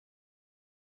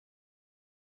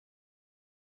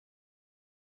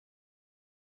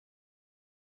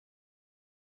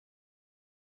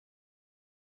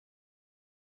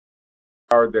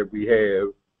power that we have,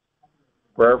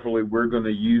 prayerfully, we're going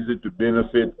to use it to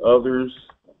benefit others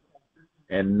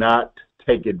and not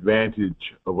take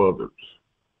advantage of others.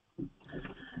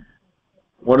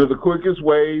 One of the quickest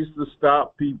ways to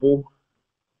stop people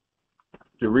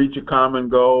to reach a common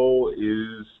goal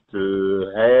is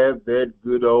to have that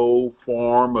good old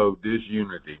form of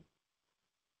disunity.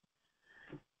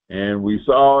 And we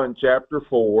saw in chapter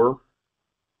 4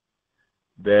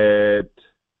 that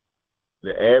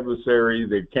the adversary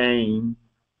that came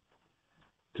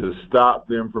to stop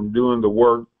them from doing the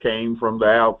work came from the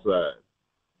outside.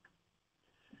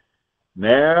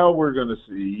 Now we're going to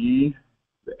see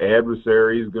the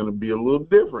adversary is going to be a little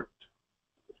different,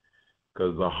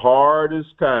 because the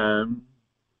hardest time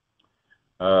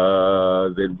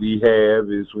that we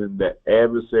have is when the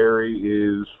adversary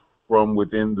is from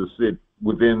within the city,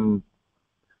 within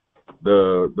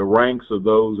the ranks of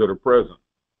those that are present.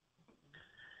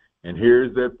 And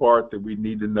here's that part that we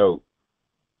need to note.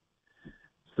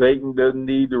 Satan doesn't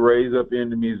need to raise up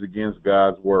enemies against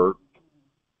God's work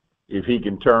if he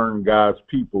can turn God's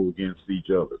people against each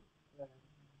other.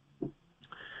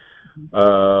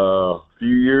 A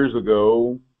few years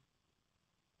ago,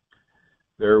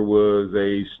 there was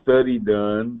a study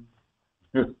done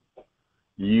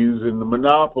using the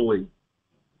Monopoly.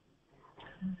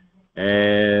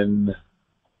 And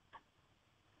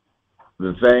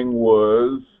the thing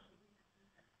was,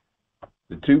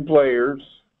 the two players,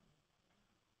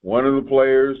 one of the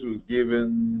players was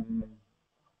given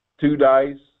 2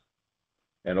 dice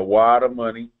and a wad of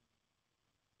money.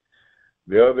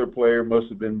 The other player must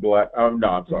have been black. Oh, no,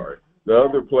 I'm sorry. The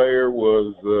other player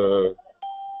was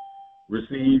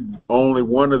received only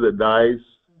one of the dice,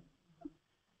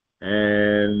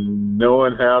 and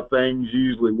knowing how things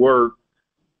usually work,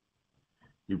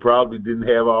 he probably didn't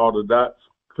have all the dots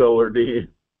colored in,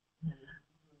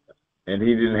 and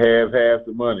he didn't have half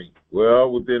the money.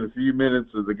 Well, within a few minutes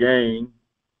of the game,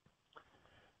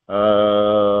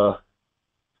 the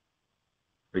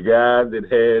guy that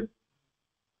had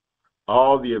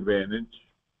all the advantage,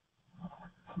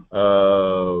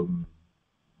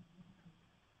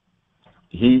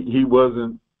 he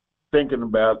wasn't thinking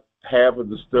about half of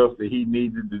the stuff that he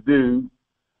needed to do,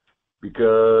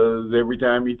 because every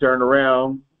time he turned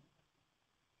around,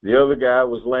 the other guy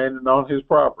was landing on his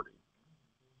property.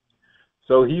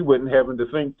 So he wasn't having to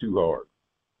think too hard.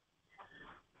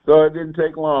 So it didn't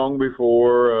take long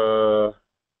before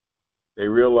they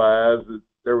realized that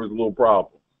there was a little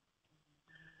problem.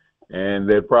 And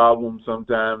that problem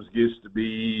sometimes gets to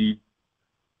be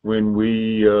when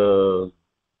we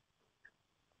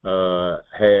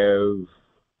have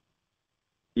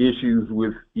issues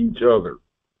with each other,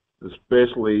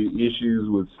 especially issues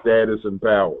with status and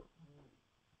power.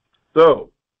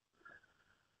 So,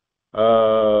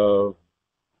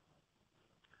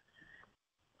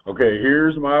 okay,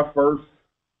 here's my first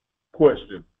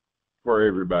question for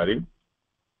everybody.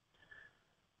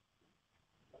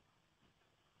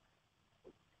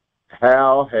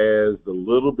 How has the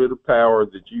little bit of power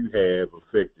that you have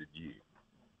affected you?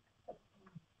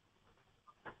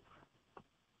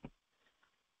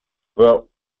 Well,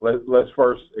 let's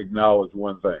first acknowledge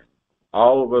one thing.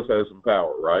 All of us have some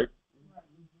power, right?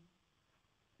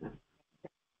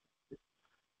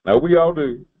 Now, we all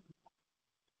do.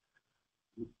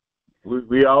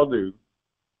 We all do.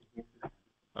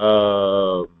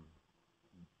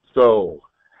 So,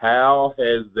 how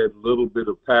has that little bit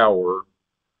of power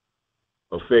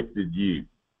affected you?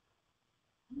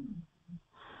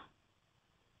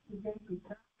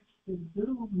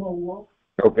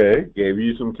 Okay, gave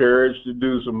you some courage to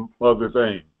do some other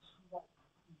things.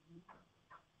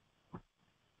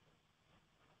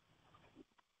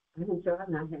 I'm sure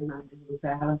I'm not having my business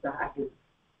out, so I can,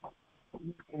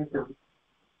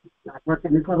 like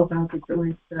working the clothes out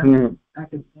doing stuff. I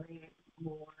can plan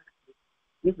more,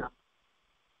 you know.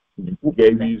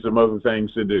 Gave you some other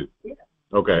things to do. Yeah.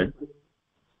 Okay.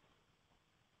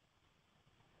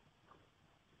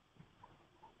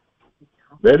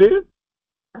 That is?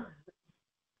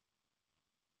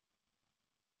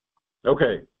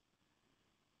 Okay.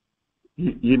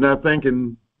 You're not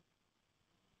thinking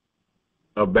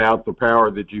about the power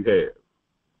that you have.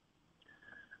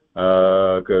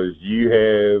 Because you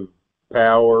have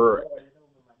power.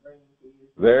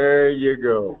 There you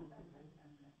go.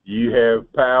 You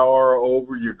have power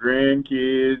over your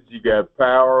grandkids. You got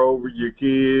power over your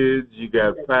kids. You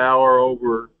got power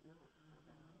over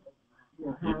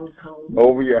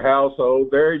your household.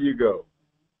 There you go.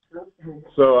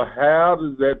 So how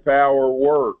does that power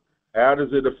work? How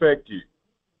does it affect you?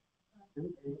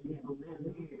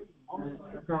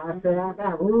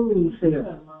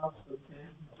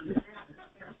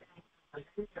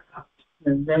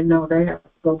 And they know they have to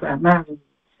go by my rules.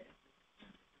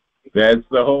 That's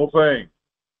the whole thing.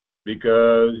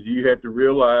 Because you have to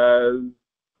realize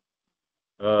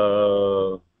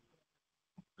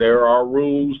there are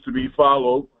rules to be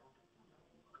followed.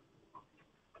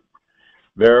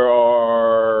 There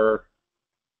are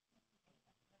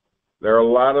a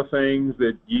lot of things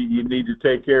that you need to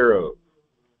take care of.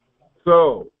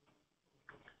 So,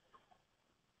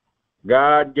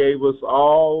 God gave us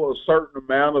all a certain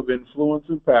amount of influence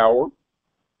and power,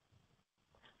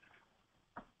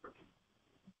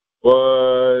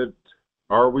 but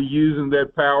are we using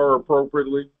that power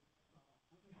appropriately?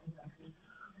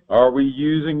 Are we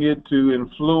using it to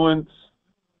influence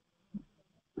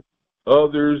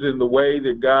others in the way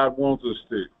that God wants us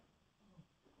to?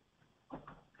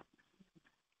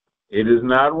 It is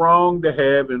not wrong to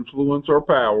have influence or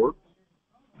power.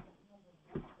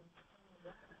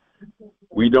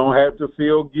 We don't have to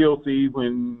feel guilty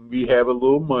when we have a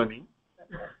little money.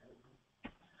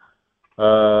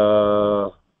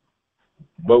 But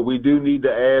we do need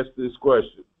to ask this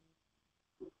question.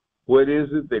 What is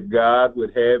it that God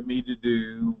would have me to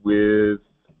do with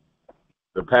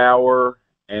the power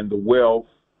and the wealth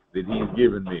that He's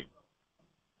given me?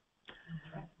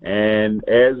 And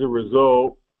as a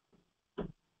result,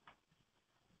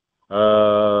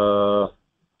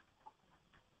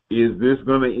 is this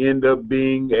going to end up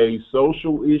being a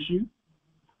social issue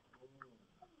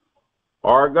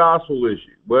or a gospel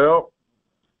issue? Well,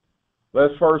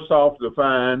 let's first off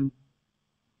define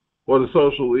what a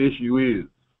social issue is.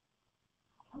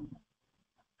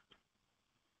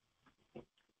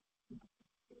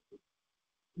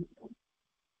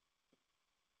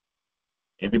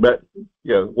 Anybody?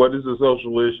 Yeah, what is a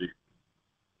social issue?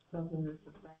 Something that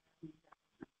society is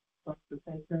supposed to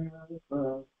take care of,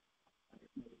 the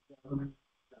government,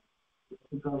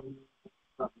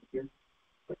 something.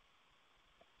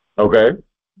 Okay.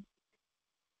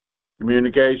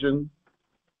 Communication.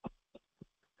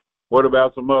 What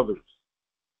about some others?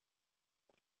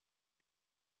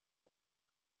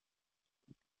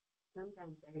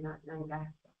 Sometimes they not think I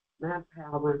have my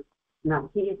power. My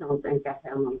kids don't think I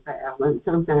have no power. And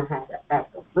sometimes I have to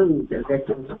act a fool to let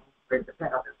them know where the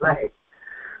power is like.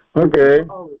 Okay.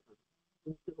 Oh,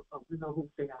 we know who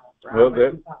they are. Well,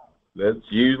 that's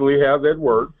usually how that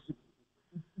works.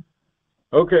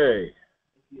 Okay. If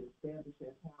you establish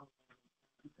that power,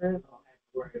 you don't have to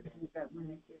worry about it. You got money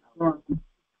to get wrong.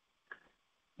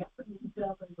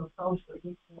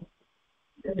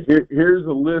 Here's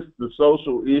a list of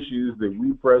social issues that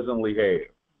we presently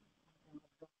have.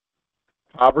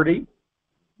 Poverty,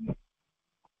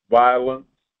 violence,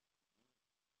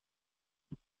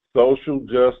 social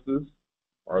justice,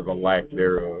 or the lack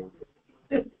thereof,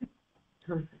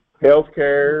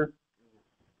 healthcare,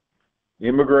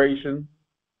 immigration,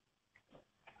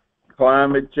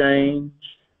 climate change,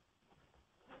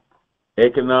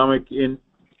 economic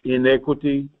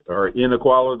inequity or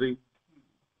inequality.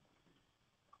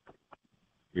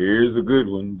 Here's a good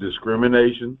one,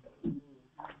 discrimination.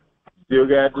 Still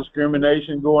got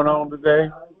discrimination going on today.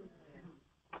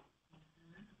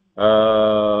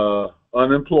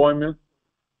 Unemployment,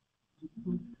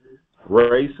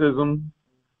 racism.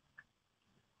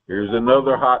 Here's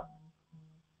another hot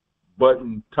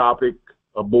button topic,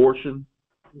 abortion,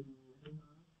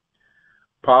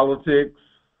 politics,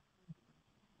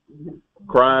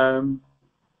 crime,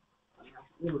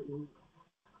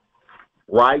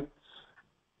 rights,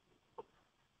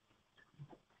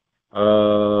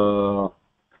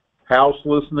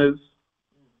 houselessness,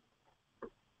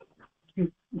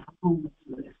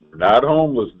 not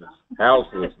homelessness,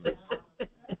 houselessness,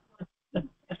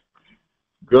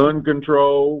 gun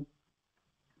control,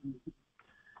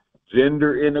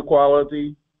 gender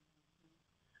inequality,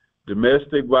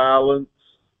 domestic violence,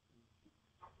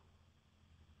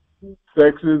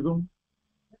 sexism,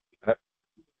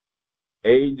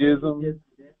 ageism,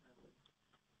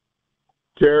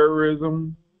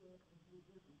 terrorism,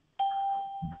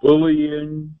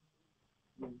 bullying.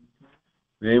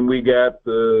 Then we got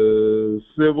the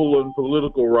civil and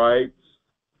political rights.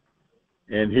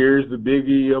 And here's the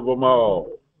biggie of them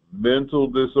all, mental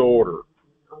disorder.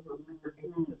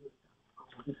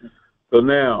 So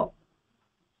now,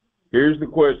 here's the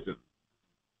question.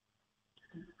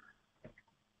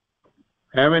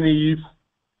 How many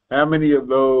of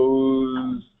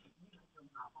those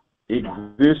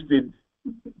existed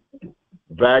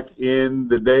back in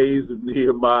the days of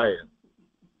Nehemiah?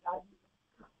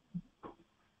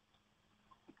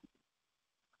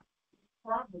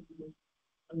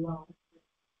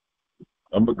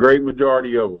 A great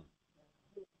majority of them.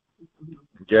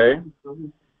 Okay?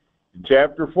 In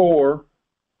chapter 4,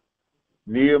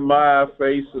 Nehemiah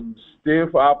faced some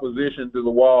stiff opposition to the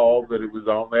wall, but it was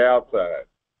on the outside.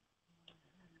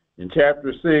 In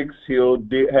chapter 6, he'll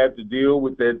have to deal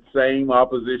with that same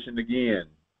opposition again.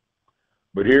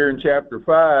 But here in chapter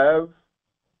 5,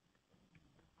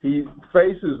 he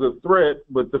faces a threat,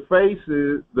 but the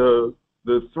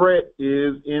threat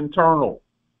is internal.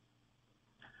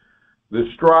 The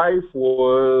strife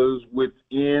was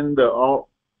within the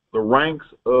ranks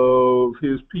of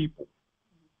his people.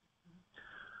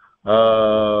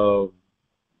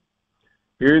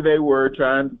 Here they were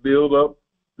trying to build up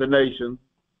the nation.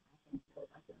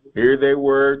 Here they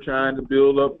were trying to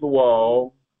build up the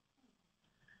wall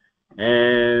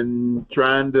and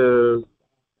trying to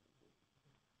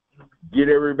get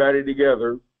everybody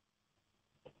together.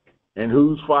 And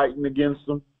who's fighting against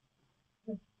them?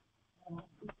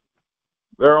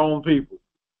 Their own people.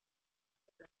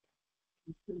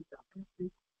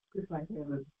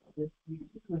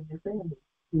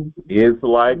 It's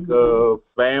like a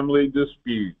family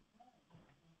dispute.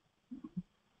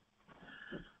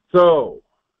 So,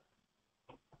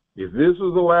 if this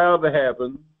was allowed to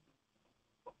happen,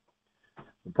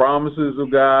 the promises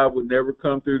of God would never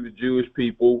come through the Jewish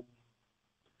people,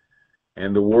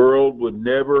 and the world would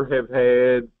never have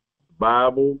had the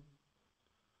Bible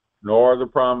nor the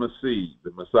promised seed,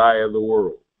 the Messiah of the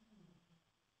world.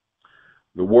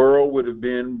 The world would have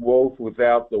been both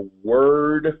without the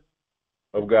Word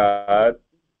of God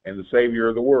and the Savior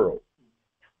of the world.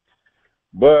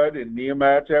 But in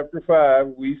Nehemiah chapter 5,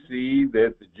 we see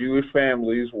that the Jewish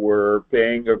families were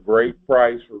paying a great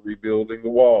price for rebuilding the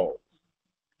walls.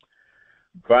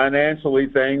 Financially,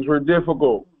 things were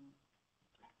difficult.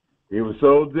 It was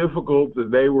so difficult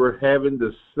that they were having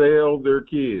to sell their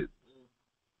kids.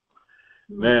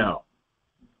 Now,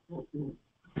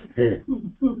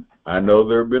 I know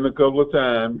there have been a couple of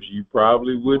times you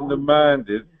probably wouldn't have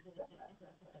minded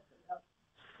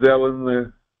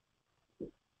selling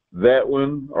that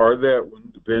one or that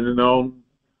one, depending on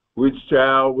which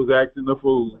child was acting a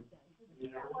fool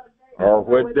or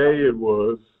what day it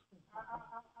was.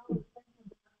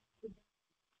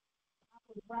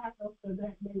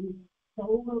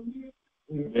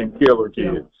 And killer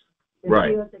kids.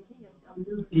 Right.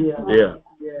 Yeah.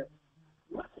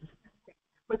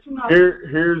 But you know,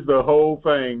 here's the whole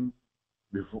thing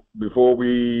before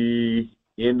we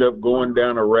end up going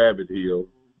down a rabbit hole.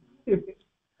 It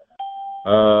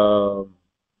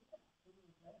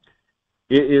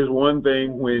is one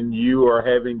thing when you are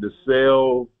having to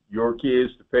sell your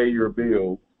kids to pay your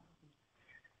bills,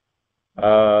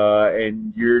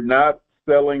 and you're not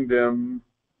selling them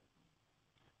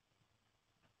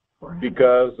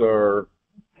because or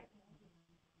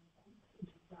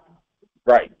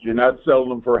right, you're not selling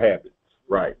them for habits,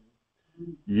 right?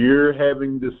 You're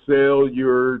having to sell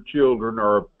your children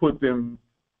or put them.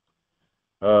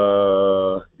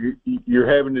 You're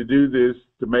having to do this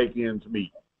to make ends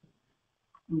meet.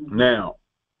 Now,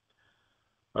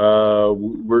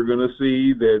 we're going to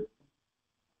see that.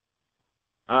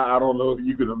 I don't know if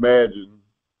you can imagine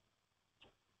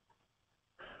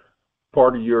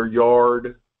part of your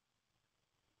yard.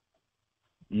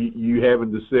 You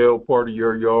having to sell part of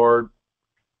your yard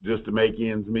just to make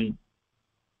ends meet.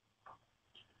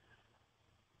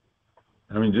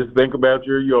 I mean, just think about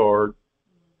your yard.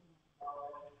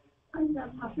 I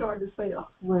got my yard to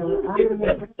sell. Well, I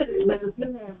remember, but if you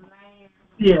have land,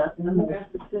 Yeah. you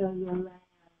have to sell your land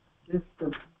just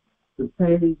to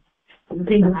pay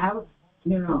the house,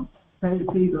 you know, pay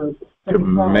people. To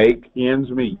make ends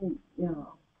meet. You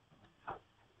know.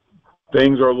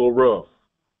 Things are a little rough.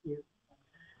 Yeah.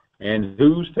 And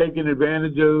who's taking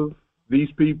advantage of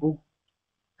these people?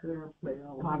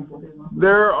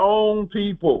 Their own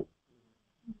people.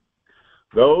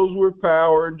 Those with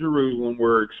power in Jerusalem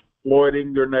were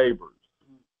exploiting their neighbors.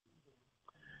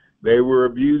 They were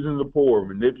abusing the poor,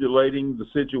 manipulating the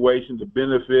situation to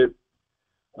benefit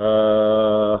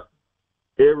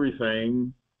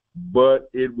everything, but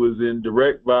it was in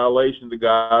direct violation to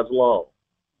God's law.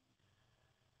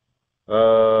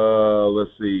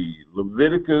 Let's see,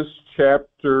 Leviticus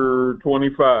chapter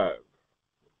 25,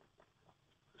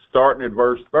 starting at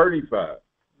verse 35.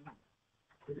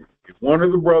 If one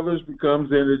of the brothers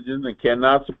becomes indigent and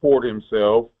cannot support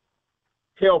himself,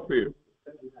 help him.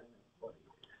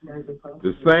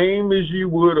 The same as you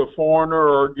would a foreigner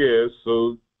or a guest,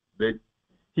 so that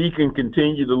he can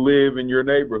continue to live in your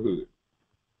neighborhood.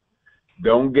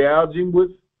 Don't gouge him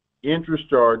with interest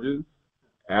charges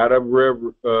out of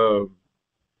reverence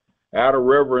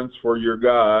for your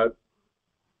God.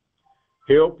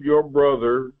 Help your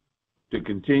brother to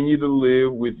continue to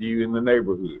live with you in the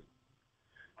neighborhood.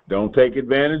 Don't take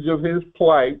advantage of his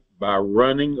plight, by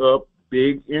running up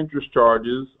big interest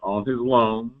charges on his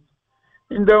loans,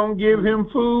 and don't give him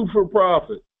food for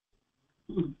profit.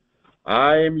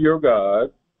 I am your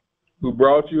God, who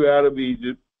brought you out of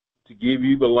Egypt to give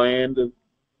you the land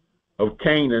of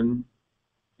Canaan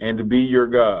and to be your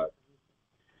God.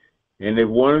 And if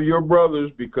one of your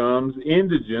brothers becomes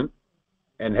indigent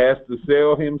and has to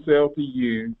sell himself to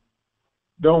you,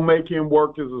 don't make him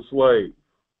work as a slave.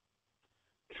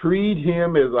 Treat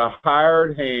him as a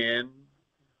hired hand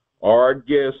or a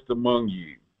guest among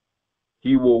you.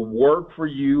 He will work for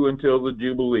you until the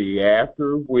Jubilee,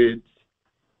 after which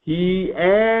he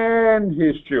and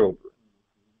his children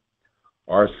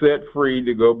are set free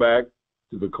to go back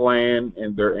to the clan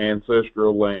and their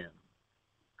ancestral land.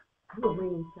 I was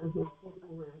reading something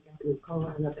when I got in the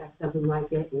car and about something like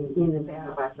that, and in the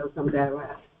battle, I saw something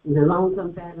about in the long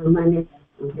some battle money,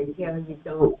 and they tell you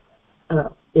don't,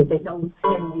 if they don't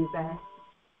send you back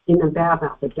in the battle,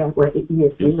 I forget what it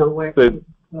is, you know where. But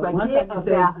forget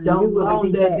about don't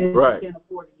loan that Right. you can't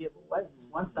afford to give away.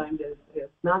 One thing is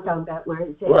not talking about where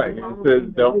it says. Right. It says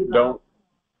don't.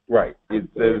 Right. It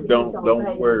says don't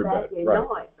worry about it.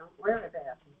 Right. Don't worry about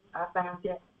it. I found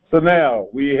it. So now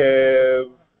we have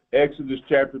Exodus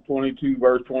chapter 22,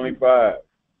 verse 25. It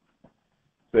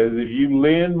says, if you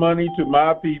lend money to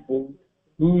my people,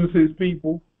 who's his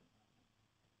people?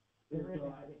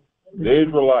 The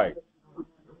Israelites.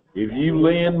 If you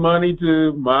lend money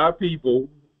to my people,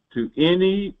 to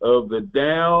any of the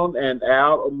down and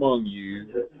out among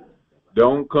you,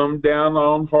 don't come down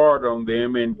hard on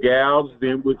them and gouge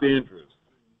them with interest.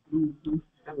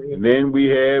 And then we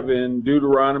have in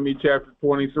Deuteronomy chapter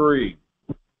 23,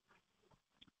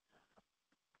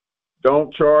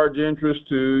 don't charge interest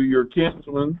to your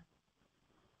kinsmen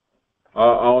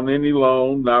on any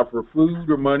loan, not for food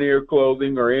or money or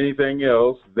clothing or anything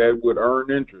else that would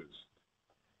earn interest.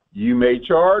 You may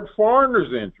charge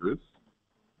foreigners interest,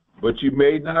 but you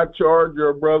may not charge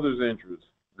your brother's interest.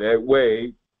 That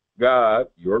way, God,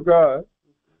 your God,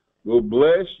 will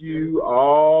bless you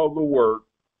all the work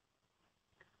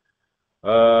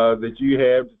that you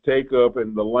have to take up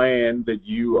in the land that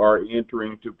you are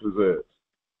entering to possess.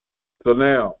 So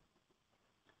now,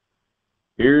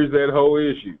 here's that whole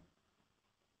issue.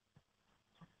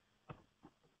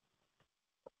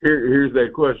 Here's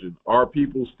that question. Are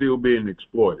people still being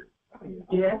exploited?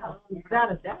 yeah,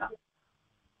 without a doubt.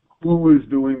 Who is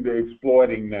doing the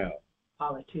exploiting now?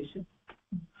 Politicians.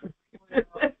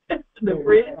 The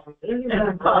rich and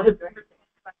the politicians.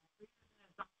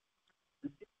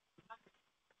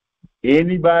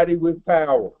 Anybody with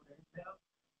power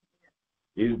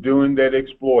is doing that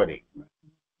exploiting.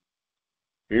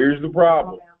 Here's the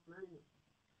problem.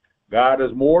 God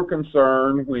is more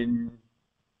concerned when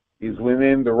he's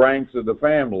within the ranks of the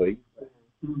family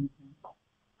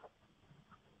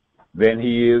than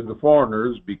he is the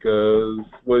foreigners, because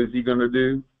what is he going to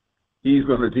do? He's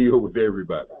going to deal with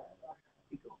everybody.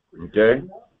 Okay?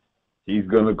 He's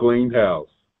going to clean house.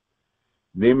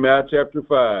 Nehemiah chapter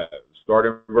 5,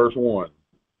 starting verse 1.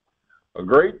 A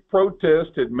great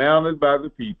protest had mounted by the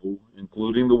people,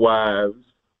 including the wives,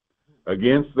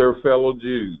 against their fellow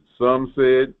Jews. Some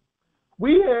said,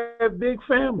 we have big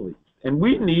families, and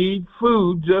we need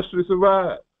food just to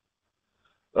survive.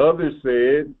 Others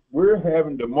said, we're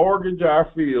having to mortgage our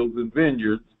fields and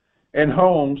vineyards and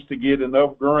homes to get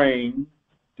enough grain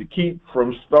to keep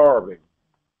from starving.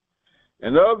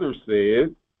 And others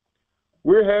said,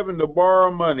 we're having to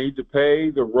borrow money to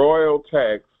pay the royal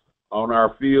tax on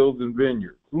our fields and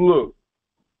vineyards. Look,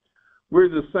 we're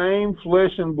the same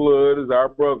flesh and blood as our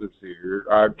brothers here.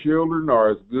 Our children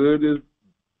are as good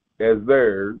as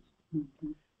theirs.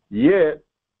 Yet,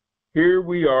 here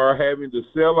we are having to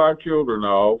sell our children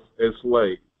off as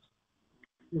slaves.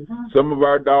 Some of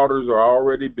our daughters are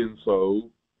already been sold,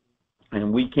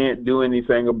 and we can't do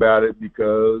anything about it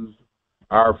because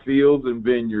our fields and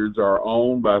vineyards are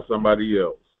owned by somebody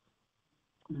else.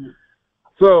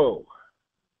 So,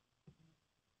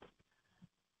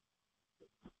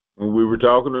 when we were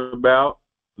talking about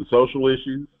the social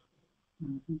issues,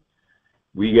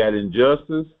 we got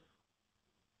injustice,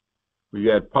 we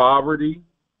got poverty,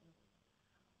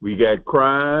 we got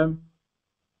crime,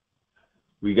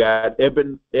 we got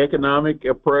economic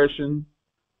oppression,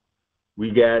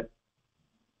 we got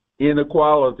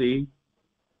inequality,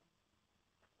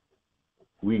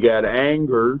 we got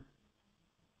anger,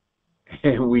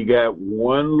 and we got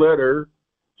one letter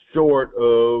short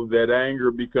of that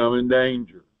anger becoming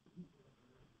danger.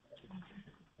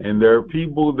 And there are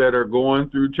people that are going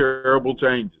through terrible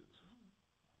changes.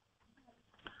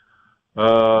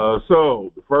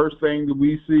 So the first thing that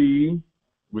we see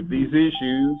with these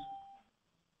issues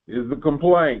is the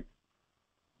complaint.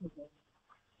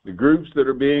 The groups that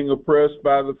are being oppressed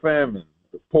by the famine,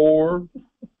 the poor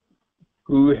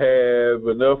who have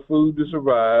enough food to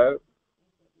survive,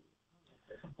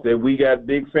 that we got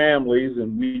big families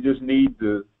and we just need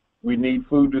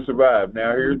food to survive.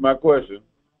 Now here's my question.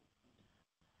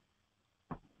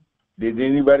 Did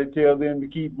anybody tell them to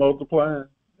keep multiplying?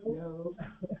 No.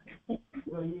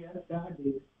 Well, yeah, God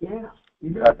did. Yeah.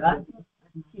 God.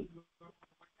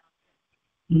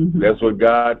 That's what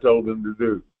God told them to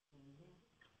do.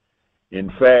 In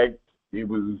fact, it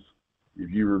was, if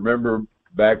you remember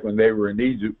back when they were in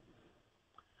Egypt,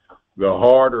 the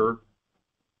harder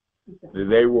that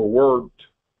they were worked,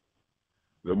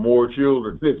 the more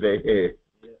children that they had.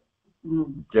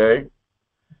 Okay?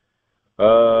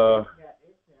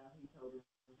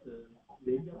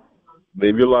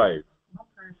 Live your life.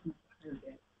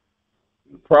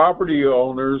 Property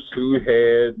owners who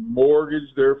had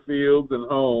mortgaged their fields and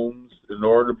homes in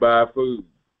order to buy food.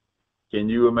 Can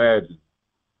you imagine?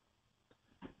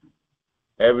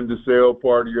 Having to sell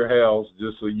part of your house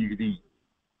just so you could eat.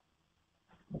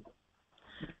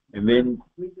 And then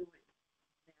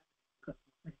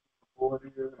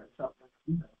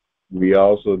we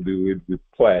also do it with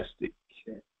plastic.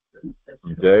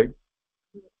 Okay?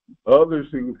 Others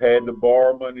who've had to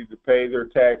borrow money to pay their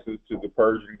taxes to the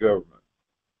Persian government.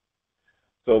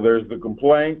 So there's the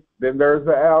complaint, then there's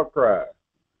the outcry.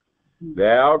 The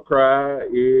outcry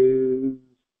is,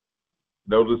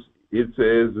 notice it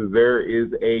says there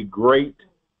is a great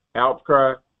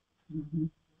outcry.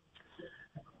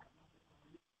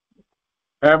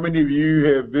 How many of you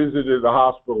have visited a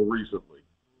hospital recently?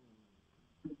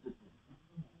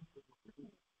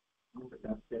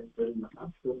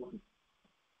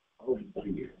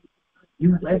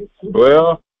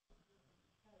 Well,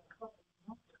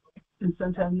 and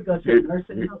sometimes you go to a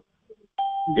nursing home.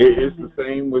 It's the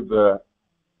same with the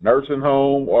nursing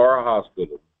home or a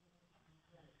hospital.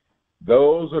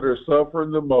 Those that are suffering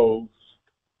the most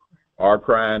are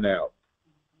crying out.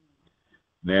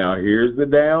 Now, here's the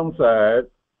downside.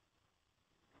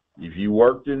 If you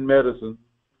worked in medicine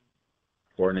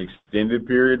for an extended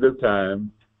period of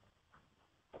time,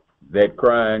 that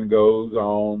crying goes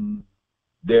on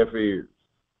deaf ears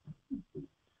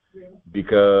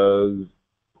because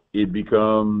it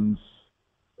becomes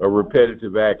a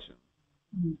repetitive action.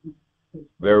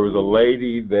 There was a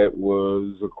lady that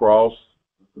was across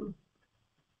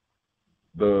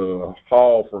the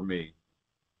hall from me.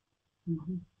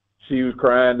 She was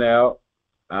crying out.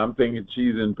 I'm thinking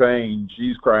she's in pain.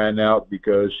 She's crying out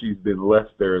because she's been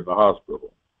left there in the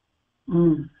hospital.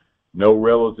 No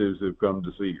relatives have come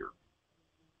to see her.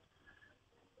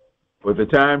 But the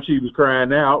time she was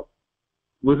crying out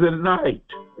was at night.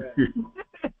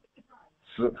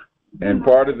 So, and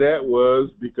part of that was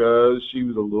because she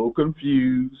was a little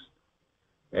confused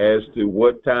as to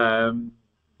what time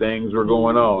things were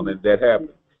going on, and that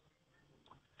happened.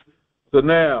 So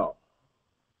now,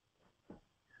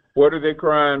 what are they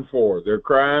crying for? They're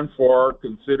crying for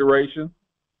consideration.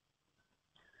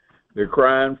 They're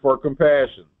crying for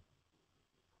compassion.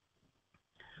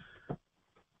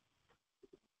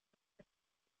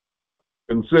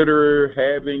 Consider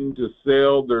having to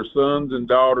sell their sons and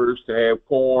daughters to have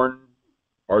corn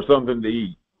or something to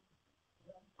eat.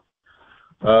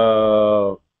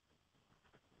 How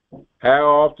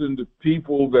often do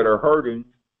people that are hurting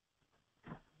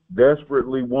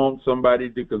desperately want somebody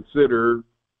to consider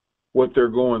what they're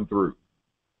going through?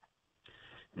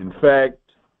 In fact,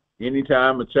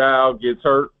 anytime a child gets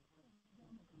hurt,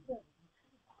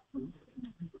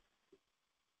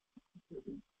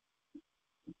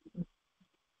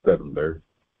 set them there.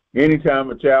 Anytime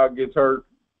a child gets hurt,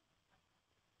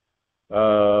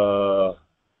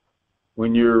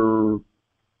 when you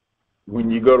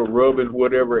go to rubbing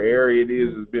whatever area it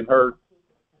is that's been hurt,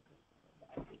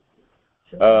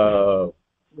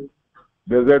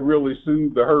 does that really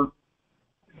soothe the hurt?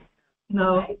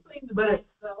 No, but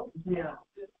yeah.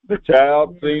 The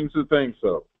child seems to think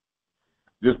so.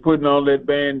 Just putting on that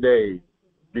Band-Aid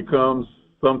becomes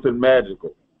something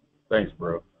magical. Thanks,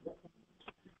 bro.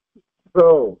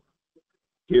 So,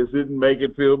 kiss it and make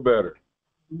it feel better.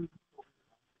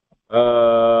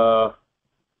 Does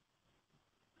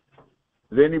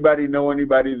anybody know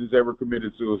anybody that's ever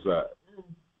committed suicide?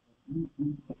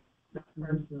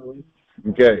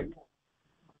 Okay.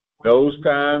 Those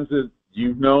times that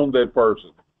you've known that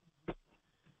person,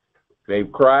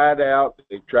 they've cried out,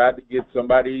 they've tried to get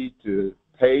somebody to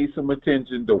pay some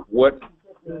attention to what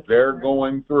they're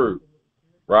going through,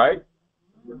 right?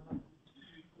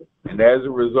 And as a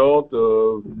result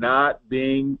of not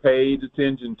being paid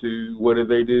attention to, what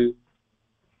do?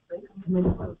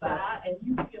 And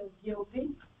you feel guilty.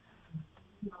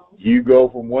 You go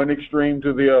from one extreme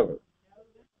to the other.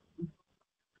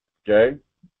 Okay?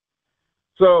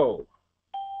 So,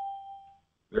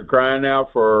 they're crying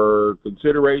out for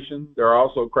consideration. They're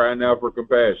also crying out for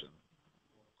compassion.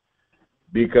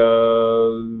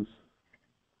 Because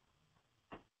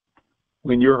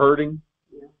when you're hurting,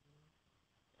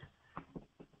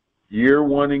 you're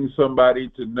wanting somebody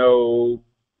to know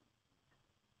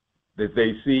that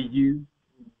they see you,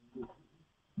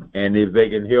 and if they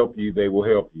can help you, they will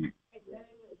help you.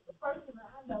 The person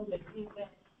I know that did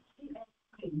that, she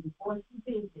asked me before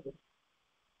she did this.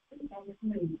 She asked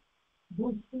me,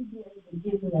 would she be able to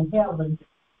give me a heaven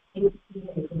if she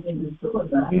had committed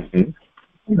suicide?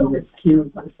 You know, it's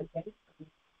cute. I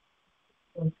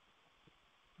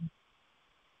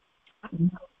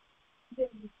know.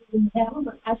 Didn't have,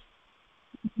 but I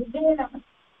did have,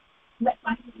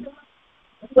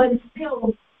 but it's still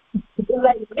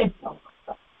late.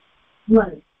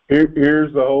 Right.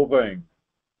 Here's the whole thing.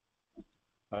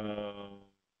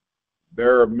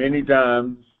 There are many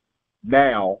times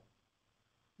now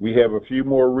we have a few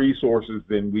more resources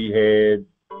than we had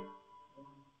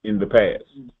in the past.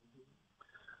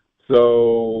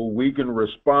 So we can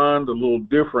respond a little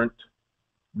different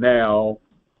now,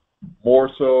 more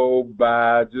so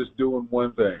by just doing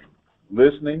one thing,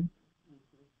 listening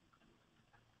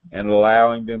and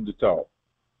allowing them to talk.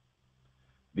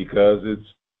 Because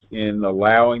it's in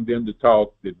allowing them to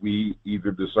talk that we either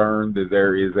discern that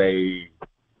there is a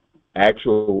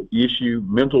actual issue,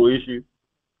 mental issue,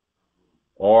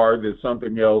 or that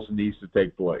something else needs to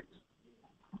take place.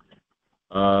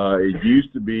 It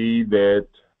used to be that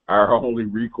our only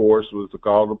recourse was to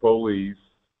call the police,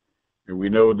 and we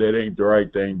know that ain't the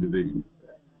right thing to do.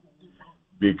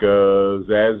 Because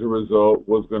as a result,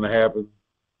 what's going to happen?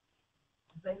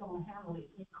 They're going to handle it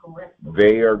incorrectly.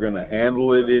 They are going to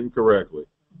handle it incorrectly.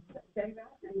 They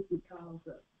got things because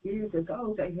years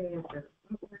ago they had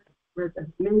where the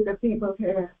mental people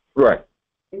care. Right.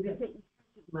 If they didn't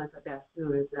too much about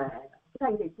suicide, I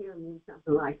think they tell me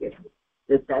something like it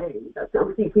today. Because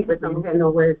some people don't have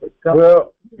nowhere to go.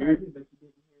 Well, They got a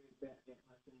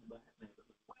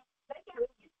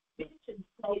intervention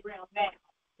program now.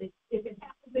 If it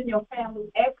happens in your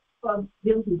family, ask for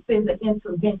them to send the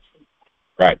intervention.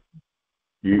 right.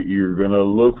 You're going to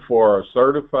look for a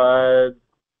certified,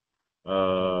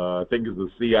 I think it's a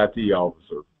CIT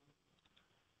officer.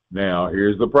 Now,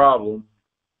 here's the problem.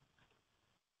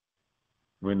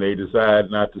 When they decide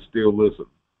not to still listen,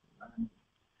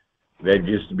 that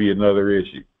gets to be another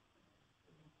issue.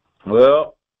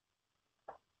 Well,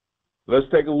 let's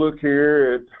take a look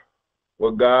here at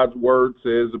what God's Word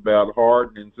says about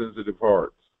hard and insensitive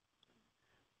hearts.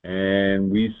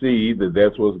 And we see that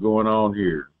that's what's going on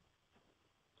here.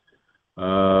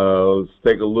 Let's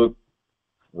take a look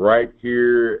right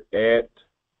here at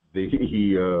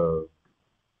the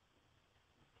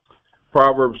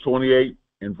Proverbs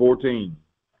 28:14.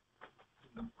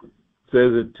 It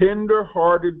says, a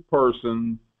tender-hearted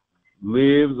person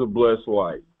lives a blessed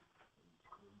life.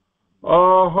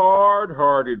 A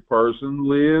hard-hearted person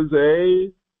lives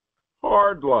a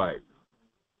hard life.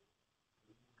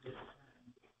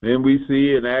 Then we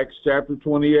see in Acts chapter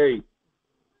 28,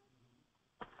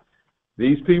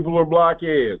 these people are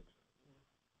blockheads.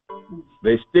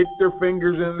 They stick their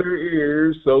fingers in their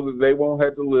ears so that they won't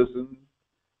have to listen.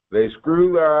 They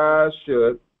screw their eyes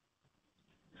shut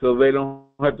so they don't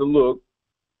have to look,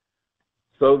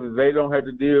 so that they don't have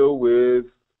to deal with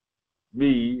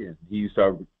me, and he's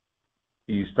talking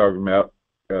about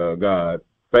God,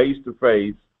 face to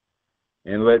face,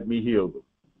 and let me heal them.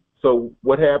 So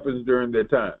what happens during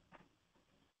that time?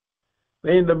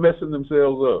 They end up messing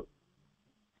themselves up.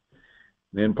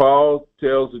 Then Paul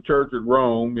tells the church at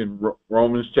Rome in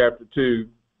Romans chapter 2,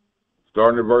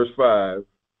 starting at verse 5,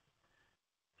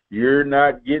 you're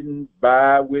not getting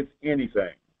by with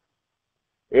anything.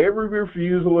 Every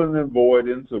refusal and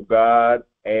avoidance of God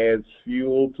adds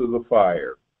fuel to the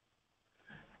fire.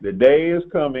 The day is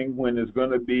coming when it's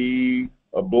going to be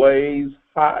ablaze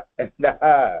hot and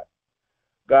high.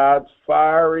 God's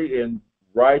fiery and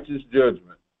righteous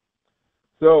judgment.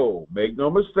 So, make no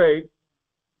mistake,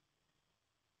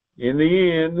 in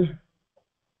the end,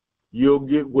 you'll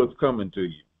get what's coming to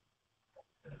you.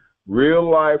 Real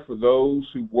life for those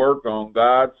who work on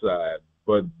God's side,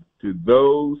 but to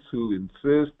those who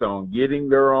insist on getting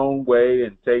their own way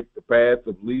and take the path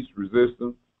of least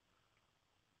resistance,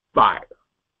 fire.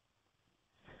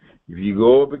 If you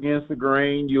go up against the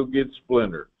grain, you'll get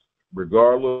splinters,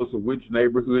 regardless of which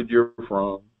neighborhood you're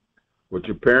from, what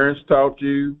your parents taught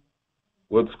you,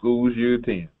 what schools you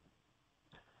attend.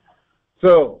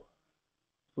 So,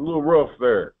 it's a little rough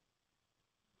there.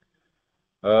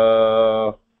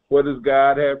 What does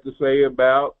God have to say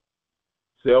about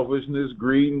selfishness,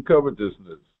 greed, and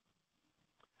covetousness?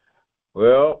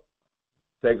 Well,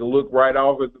 take a look right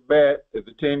off at the bat at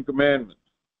the Ten Commandments.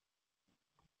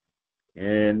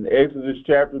 In Exodus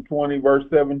chapter 20, verse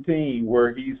 17,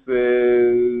 where he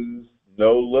says,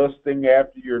 no lusting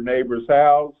after your neighbor's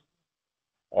house,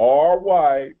 or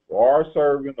wife, or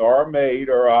servant, or maid,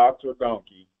 or ox, or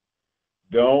donkey.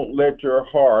 Don't set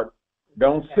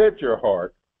your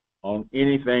heart on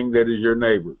anything that is your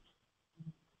neighbor's.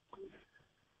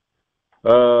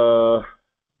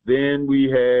 Then we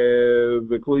have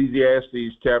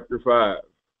Ecclesiastes chapter 5,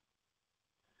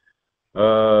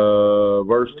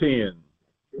 verse 10.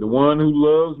 The one who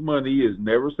loves money is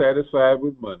never satisfied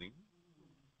with money.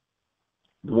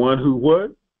 The one who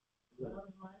what?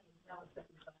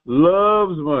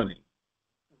 Loves money.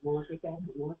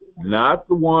 Not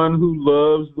the one who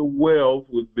loves the wealth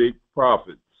with big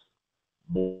profits,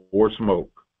 more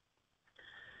smoke.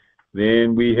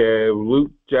 Then we have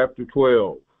Luke chapter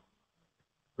 12,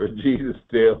 where Jesus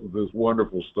tells this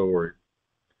wonderful story.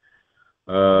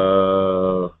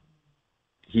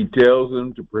 He tells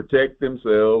them to protect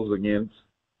themselves against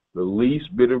the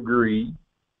least bit of greed.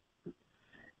 He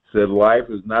said life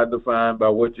is not defined by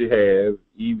what you have,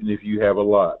 even if you have a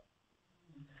lot.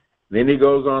 Then he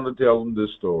goes on to tell them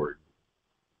this story.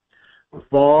 The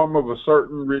farm of a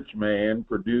certain rich man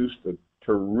produced a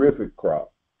terrific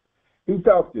crop. He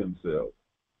thought to himself,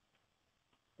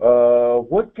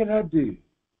 what can I do?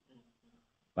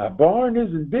 My barn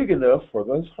isn't big enough for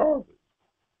this harvest.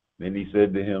 Then he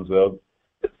said to himself,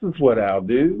 this is what I'll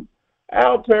do.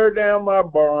 I'll tear down my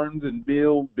barns and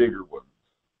build bigger ones.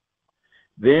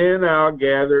 Then I'll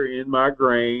gather in my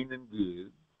grain and goods.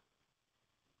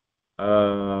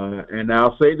 And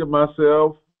I'll say to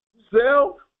myself,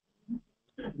 self,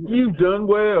 you've done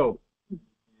well.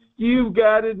 You've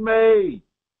got it made.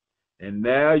 And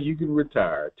now you can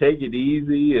retire. Take it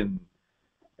easy and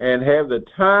have the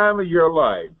time of your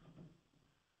life.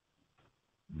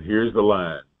 Here's the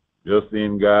line. Just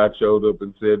then God showed up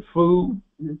and said, fool,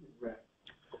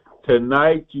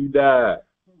 tonight you die.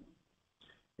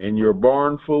 And your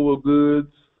barn full of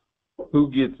goods,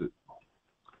 who gets it?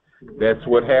 That's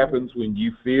what happens when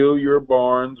you fill your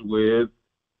barns with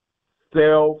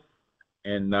self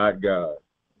and not God.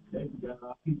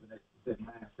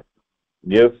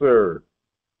 Yes, sir.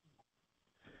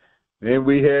 Then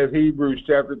we have Hebrews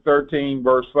chapter 13,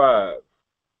 verse 5.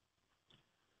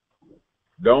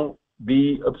 Don't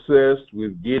be obsessed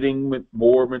with getting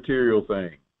more material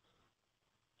things.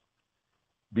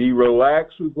 Be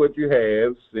relaxed with what you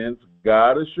have, since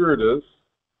God assured us,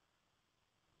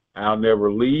 I'll never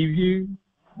leave you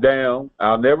down.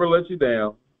 I'll never let you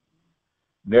down.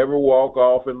 Never walk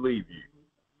off and leave you.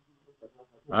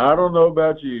 I don't know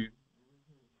about you,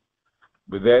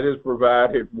 but that has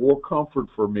provided more comfort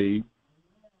for me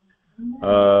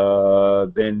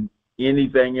than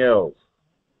anything else.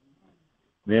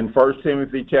 Then 1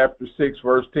 Timothy chapter 6,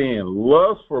 verse 10,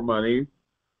 lust for money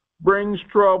brings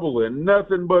trouble and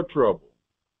nothing but trouble.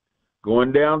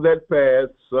 Going down that path,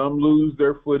 some lose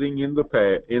their footing in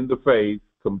the faith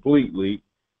completely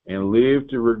and live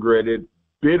to regret it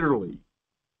bitterly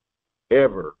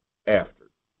ever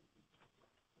after.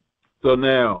 So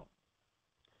now,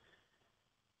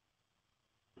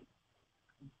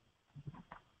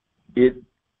 it's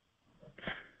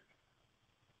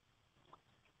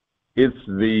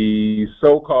the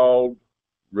so-called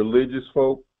religious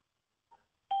folk,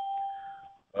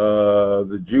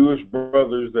 the Jewish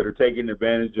brothers that are taking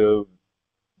advantage of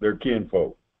their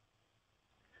kinfolk.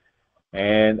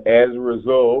 And as a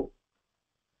result,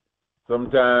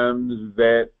 sometimes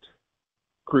that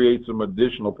creates some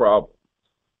additional problems,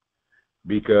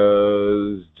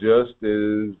 because just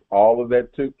as all of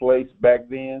that took place back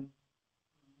then,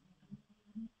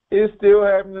 it's still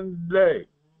happening today.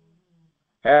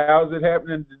 How's it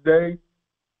happening today?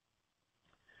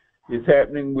 It's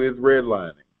happening with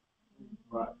redlining.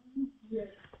 Right.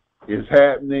 It's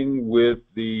happening with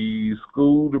the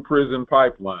school-to-prison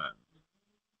pipeline.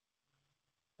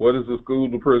 What is the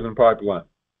school-to-prison pipeline?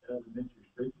 When they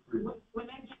get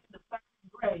to the third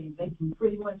grade, they can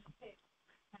pretty much pick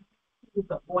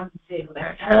one jail.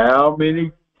 How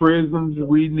many prisons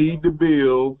we need to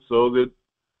build so that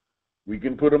we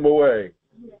can put them away?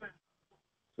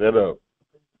 Set up.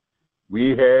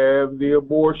 We have the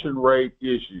abortion rate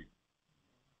issue.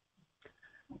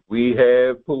 We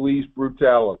have police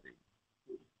brutality.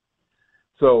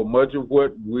 So much of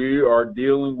what we are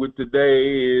dealing with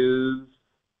today is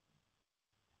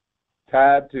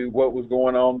tied to what was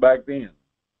going on back then.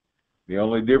 The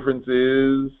only difference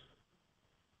is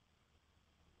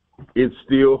It's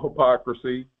still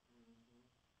hypocrisy.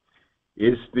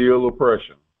 It's still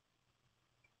oppression.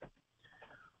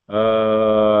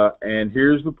 And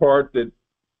here's the part that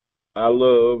I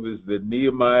love is that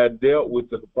Nehemiah dealt with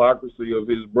the hypocrisy of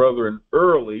his brethren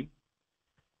early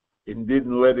and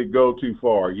didn't let it go too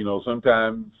far. You know,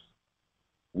 sometimes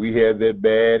we have that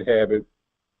bad habit.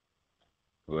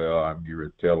 Well, I'm here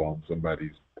to tell on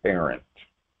somebody's parent.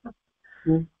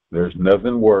 Mm-hmm. There's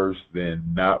nothing worse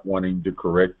than not wanting to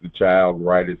correct the child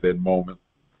right at that moment,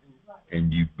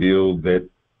 and you build that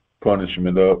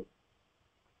punishment up.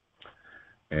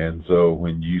 And so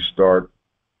when you start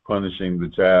punishing the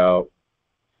child,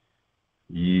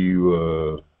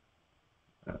 you,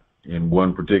 in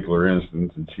one particular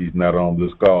instance, and she's not on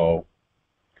this call,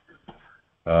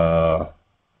 a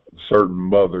certain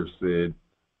mother said,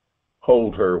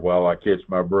 "Hold her while I catch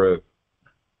my breath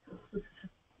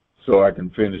so I can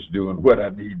finish doing what I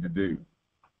need to do."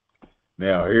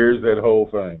 Now, here's that whole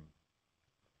thing.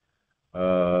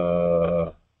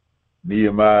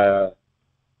 Nehemiah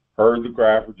heard the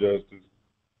cry for justice,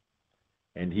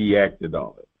 and he acted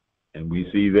on it. And we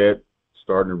see that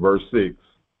starting in verse 6.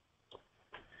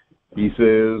 He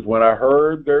says, "When I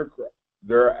heard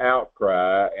their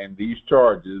outcry and these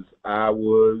charges, I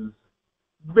was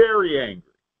very angry.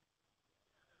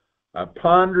 I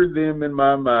pondered them in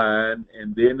my mind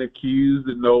and then accused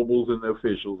the nobles and the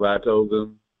officials. I told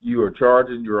them, 'You are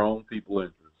charging your own people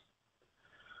interests.'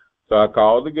 So I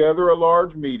called together a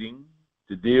large meeting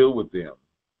to deal with them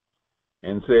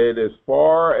and said, as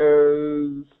far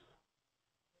as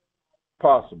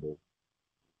possible,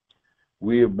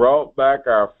 we have brought back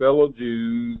our fellow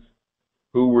Jews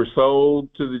who were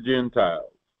sold to the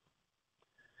Gentiles.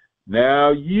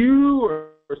 Now you are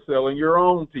selling your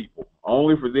own people,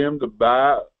 only for them to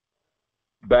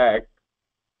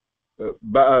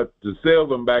to sell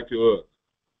them back to us."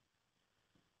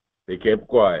 They kept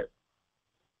quiet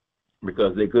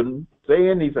because they couldn't say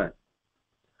anything.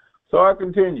 So I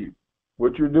continued,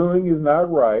 "What you're doing is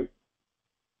not right.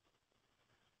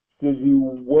 Should you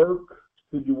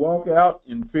walk out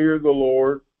in fear of the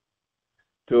Lord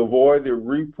to avoid the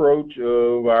reproach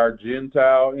of our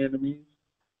Gentile enemies?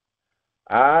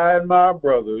 I and my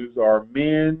brothers are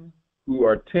men who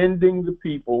are tending the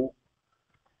people,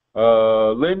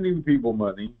 lending the people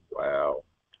money,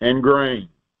 and grain.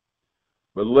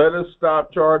 But let us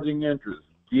stop charging interest.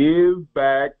 Give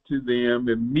back to them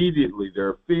immediately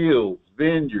their fields,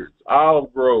 vineyards,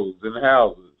 olive groves, and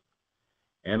houses,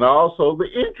 and also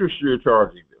the interest you're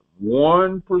charging them,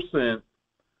 1%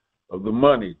 of the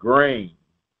money, grain,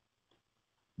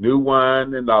 new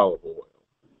wine, and olive oil."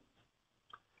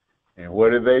 And what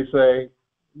did they say?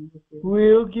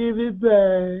 "We'll give it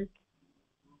back.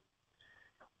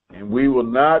 And we will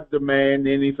not demand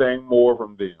anything more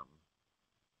from them.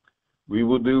 We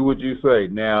will do what you say."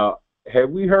 Now,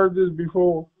 have we heard this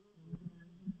before?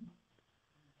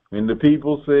 And the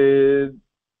people said,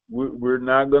 "We're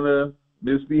not going to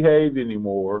misbehave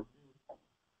anymore."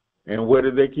 And what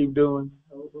did they keep doing?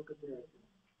 Whole book of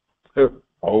Judges.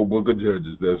 Whole book of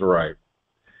Judges, that's right.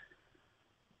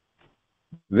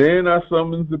 "Then I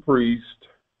summoned the priest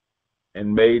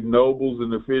and made nobles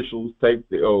and officials take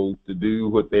the oath to do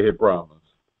what they had promised.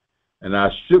 And I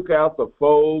shook out the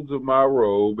folds of my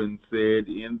robe and said,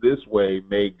 'In this way,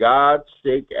 may God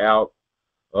shake out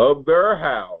of their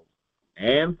house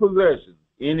and possessions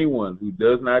anyone who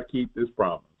does not keep this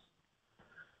promise.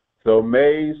 So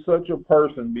may such a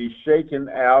person be shaken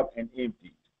out and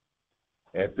emptied.'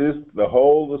 At this, the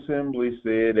whole assembly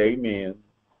said, 'Amen,'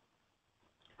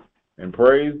 and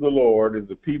praised the Lord, and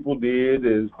the people did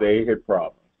as they had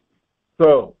promised."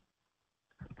 So,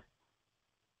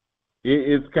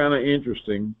 it's kind of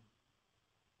interesting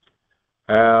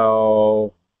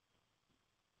how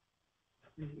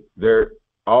there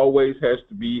always has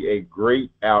to be a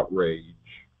great outrage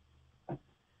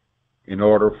in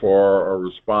order for a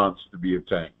response to be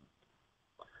obtained.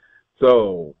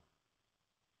 So,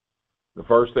 the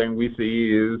first thing we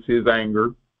see is his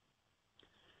anger.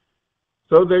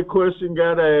 So that question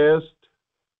got asked,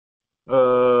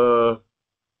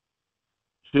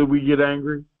 should we get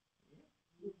angry?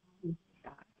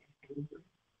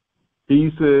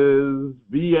 He says,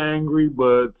 "Be angry,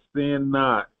 but sin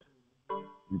not."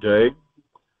 Okay?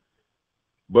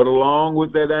 But along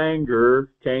with that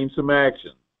anger came some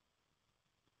action.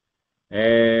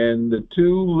 And the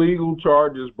two legal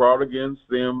charges brought against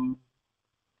them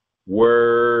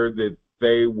were that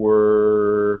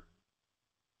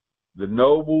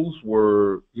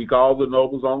he called the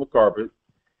nobles on the carpet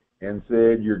and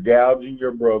said, "You're gouging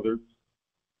your brothers."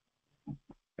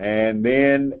 And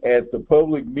then at the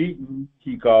public meeting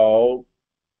he called,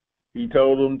 He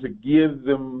told them to give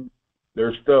them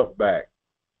their stuff back.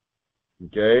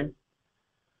 Okay?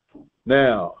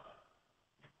 Now,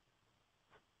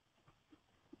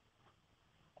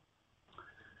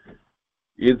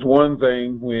 it's one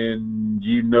thing when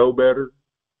you know better.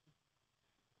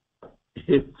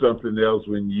 It's something else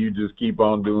when you just keep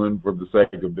on doing for the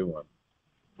sake of doing.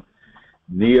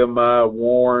 Nehemiah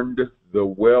warned the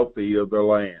wealthy of their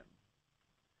land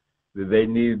that they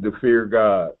needed to fear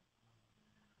God.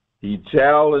 He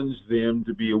challenged them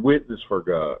to be a witness for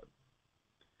God.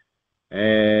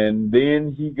 And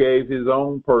then he gave his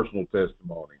own personal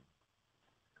testimony,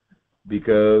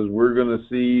 because we're going to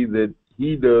see that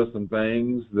he does some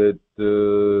things that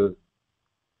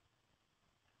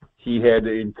he had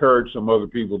to encourage some other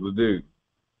people to do.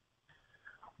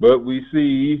 But we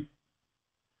see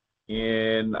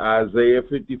in Isaiah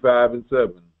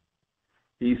 55:7,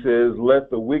 he says, "Let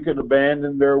the wicked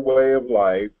abandon their way of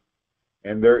life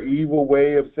and their evil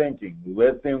way of thinking.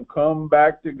 Let them come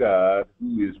back to God,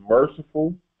 who is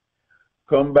merciful.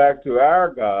 Come back to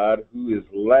our God, who is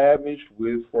lavish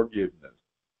with forgiveness."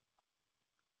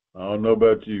 I don't know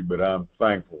about you, but I'm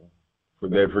thankful for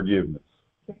that forgiveness.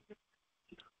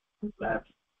 I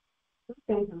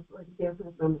think it's what's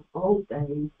different from the old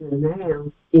days to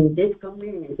now in this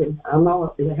community. I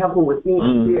know it's helping with me,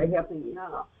 we're helping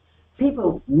y'all.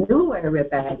 People knew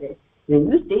everybody,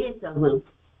 and you did something.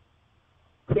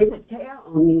 They would tell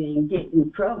on you and get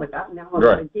in trouble. I know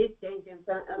I did things in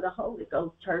front of the Holy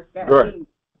Ghost church that week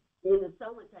in the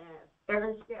summertime.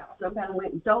 Every step, somebody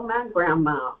went and told my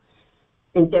grandma.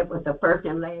 And that was the first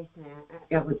and last time I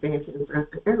ever danced in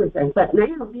front of everything. But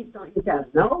now people don't even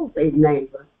know their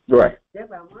neighbors. Right. That's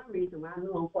about one reason why I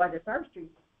knew on 41st Street.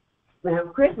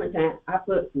 Around Christmas time, I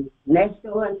put next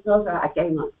door and stuff, so I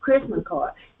gave them a Christmas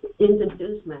card to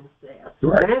introduce myself.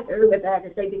 Right. Now everybody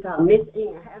they be called Miss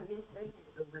Ann. Have Miss Ann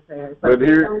over there. But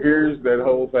here's that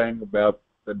whole thing about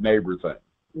the neighbor thing.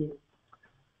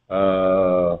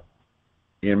 Yeah.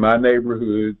 In my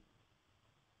neighborhood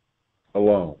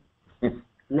alone.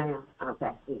 Now,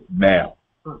 okay. Now.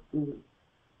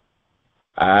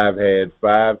 I've had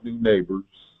 5 new neighbors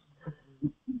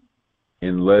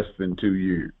in less than 2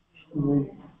 years. And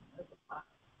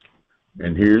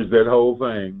here's that whole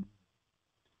thing.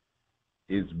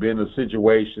 It's been a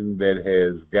situation that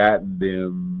has gotten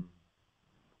them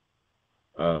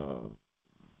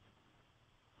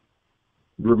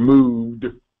removed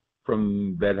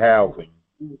from that housing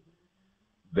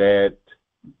that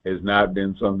has not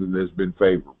been something that's been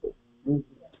favorable.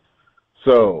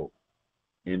 So,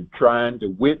 in trying to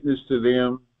witness to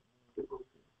them,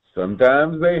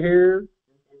 sometimes they hear,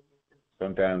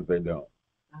 sometimes they don't.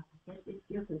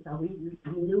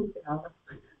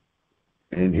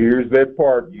 And here's that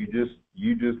part, you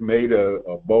just made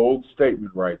a bold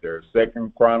statement right there.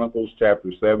 2 Chronicles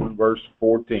chapter 7, verse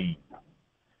 14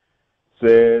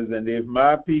 says, "And if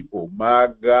my people, my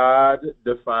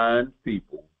God-defined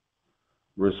people,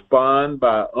 respond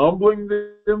by humbling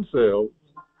themselves,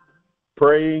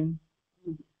 praying,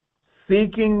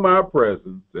 seeking my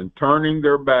presence, and turning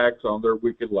their backs on their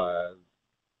wicked lives,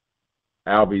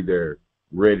 I'll be there,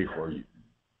 ready for you.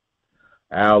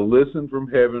 I'll listen from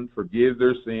heaven, forgive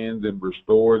their sins, and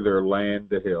restore their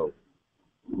land to health."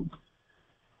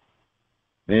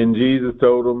 Then Jesus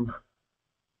told them,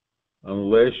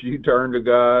 unless you turn to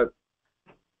God,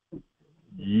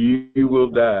 you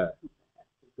will die.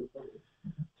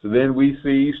 So then we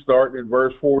see, starting in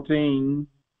verse 14,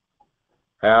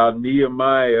 how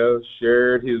Nehemiah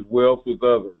shared his wealth with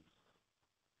others.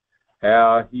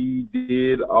 How he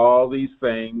did all these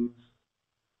things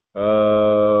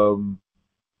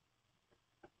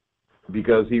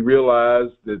because he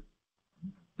realized that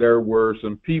there were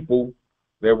some people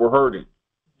that were hurting.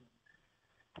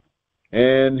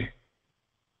 And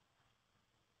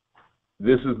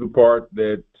this is the part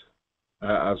that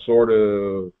I sort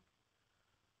of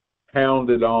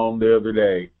hounded on the other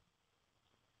day.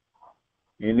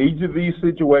 In each of these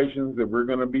situations that we're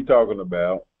going to be talking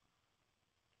about,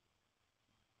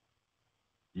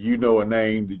 you know a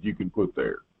name that you can put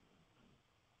there.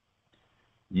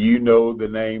 You know the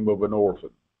name of an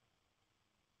orphan.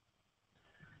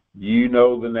 You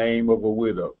know the name of a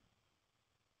widow.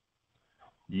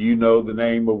 You know the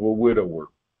name of a widower.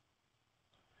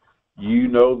 You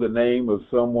know the name of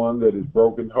someone that is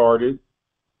brokenhearted.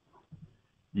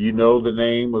 You know the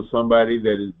name of somebody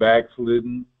that is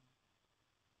backslidden.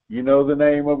 You know the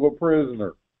name of a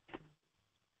prisoner.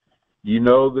 You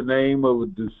know the name of a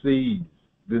diseased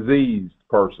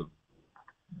person.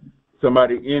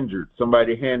 Somebody injured,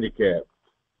 somebody handicapped,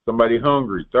 somebody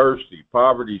hungry, thirsty,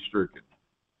 poverty-stricken.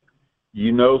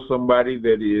 You know somebody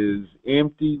that is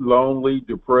empty, lonely,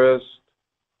 depressed,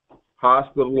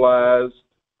 hospitalized,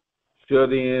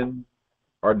 shut in,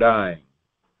 or dying.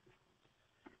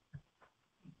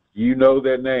 You know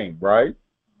that name, right?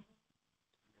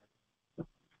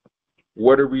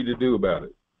 What are we to do about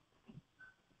it?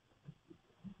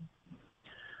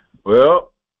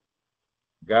 Well,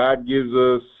 God gives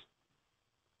us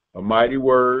a mighty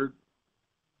word,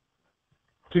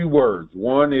 two words.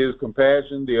 One is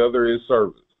compassion, the other is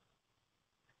service.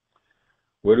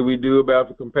 What do we do about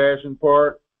the compassion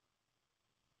part?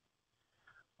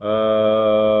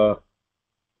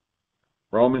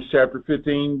 Romans chapter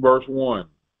 15, verse 1.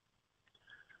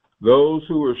 Those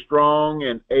who are strong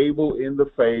and able in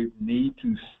the faith need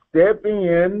to step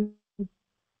in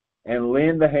and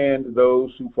lend a hand to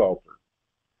those who falter.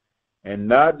 And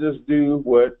not just do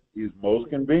what is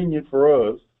most convenient for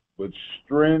us, but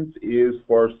strength is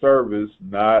for service,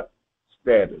 not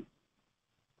status.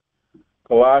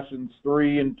 Colossians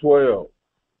 3 and 12.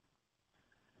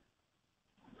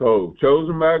 So,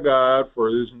 chosen by God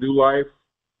for this new life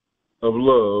of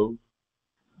love,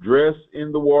 dressed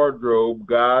in the wardrobe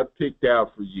God picked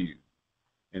out for you.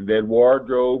 And that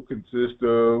wardrobe consists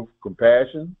of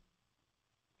compassion,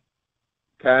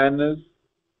 kindness,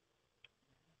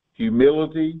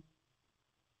 humility,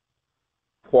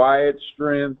 quiet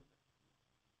strength,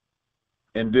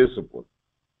 and discipline.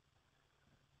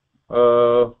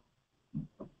 What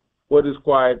is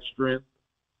quiet strength?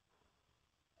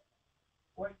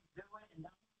 What you doing and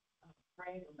not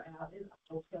afraid about it.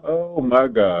 Oh my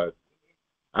God.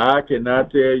 I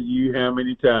cannot tell you how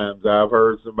many times I've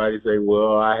heard somebody say,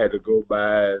 well, I had to go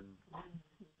by and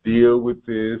deal with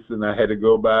this, and I had to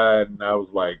go by, and I was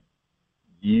like,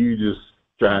 you just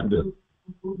trying to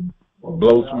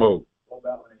blow smoke.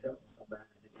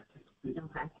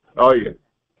 Oh, yeah.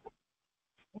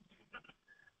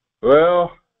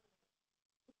 Well,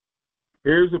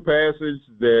 here's a passage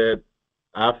that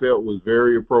I felt was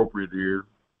very appropriate here,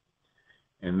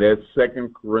 and that's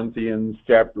 2 Corinthians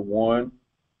chapter 1,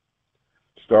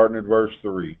 starting at verse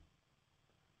 3,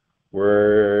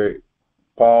 where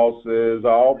Paul says,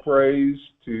 all praise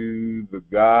to the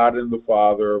God and the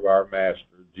Father of our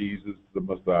Master, Jesus the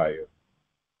Messiah,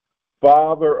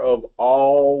 Father of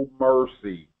all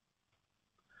mercy,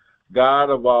 God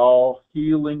of all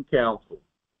healing counsel.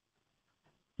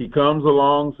 He comes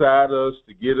alongside us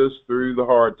to get us through the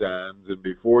hard times, and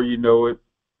before you know it,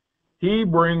 he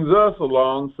brings us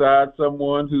alongside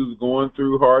someone who's going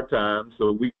through hard times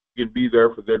so we can be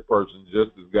there for that person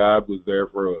just as God was there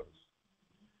for us.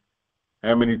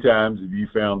 How many times have you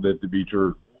found that to be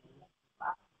true?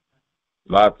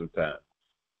 Lots of times.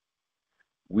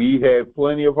 We have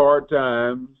plenty of hard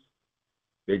times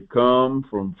that come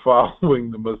from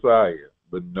following the Messiah,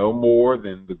 but no more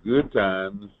than the good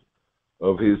times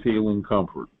of his healing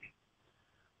comfort.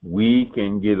 We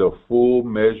can get a full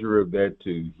measure of that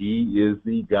too. He is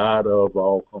the God of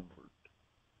all comfort.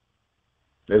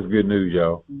 That's good news,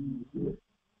 y'all.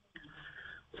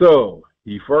 So,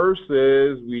 he first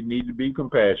says we need to be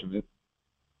compassionate,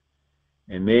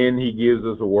 and then he gives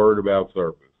us a word about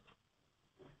service.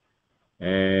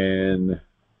 And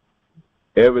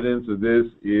evidence of this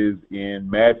is in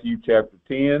Matthew chapter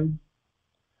 10,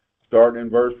 starting in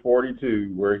verse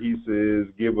 42, where he says,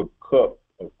 give a cup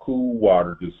of cool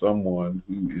water to someone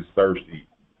who is thirsty.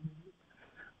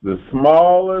 The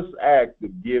smallest act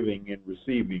of giving and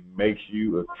receiving makes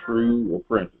you a true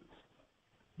apprentice.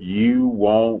 You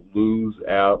won't lose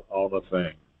out on a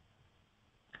thing.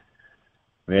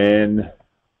 Then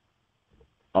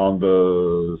on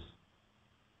the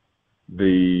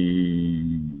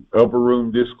upper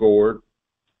room discord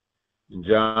in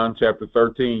John chapter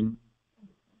 13,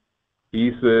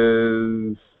 he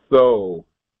says, so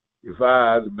if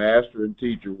I, the master and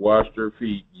teacher, washed your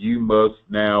feet, you must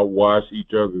now wash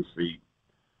each other's feet.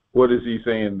 What is he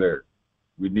saying there?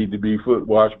 We need to be foot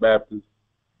wash Baptists?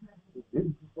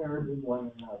 We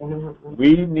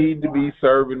need to be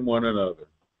serving one another.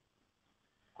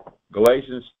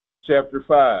 Galatians chapter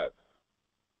 5,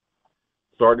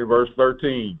 starting in verse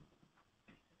 13.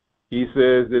 He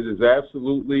says it is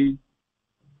absolutely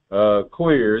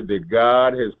clear that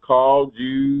God has called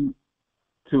you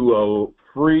to a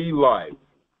free life.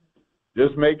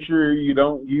 Just make sure you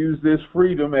don't use this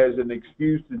freedom as an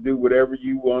excuse to do whatever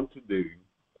you want to do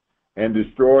and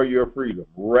destroy your freedom.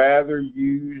 Rather,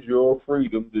 use your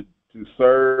freedom to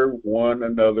serve one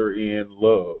another in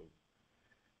love.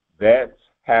 That's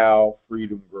how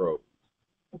freedom grows.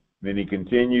 Then he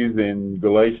continues in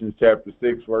Galatians chapter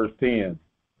 6, verse 10.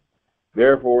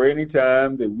 Therefore,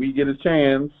 anytime that we get a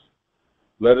chance,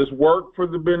 let us work for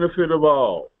the benefit of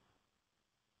all.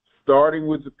 starting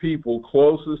with the people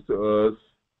closest to us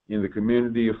in the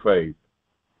community of faith.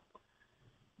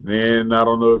 Then, I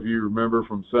don't know if you remember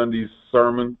from Sunday's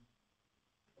sermon,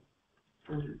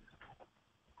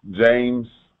 James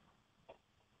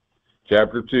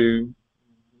chapter 2,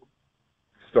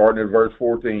 starting at verse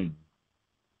 14.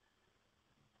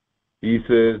 He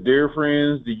says, "Dear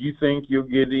friends, do you think you'll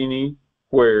get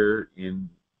anywhere in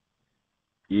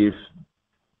this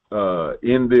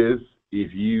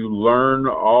if you learn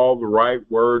all the right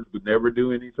words but never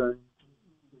do anything?"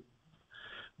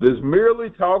 Does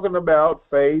merely talking about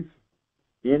faith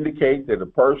indicate that a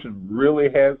person really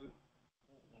has it?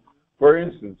 For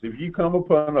instance, if you come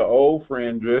upon an old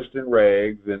friend dressed in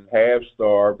rags and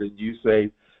half-starved and you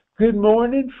say, "Good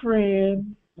morning,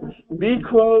 friend. Be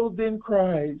clothed in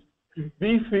Christ.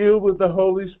 Be filled with the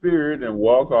Holy Spirit," and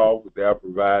walk off without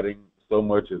providing so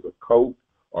much as a coat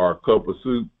or a cup of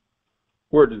soup,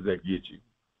 where does that get you?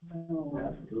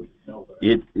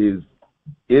 It is,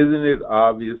 isn't it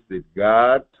obvious that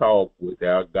God talk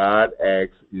without God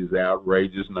acts is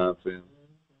outrageous nonsense?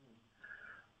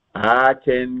 I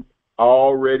can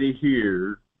already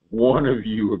hear one of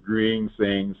you agreeing,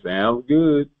 saying, "Sounds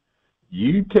good.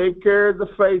 You take care of the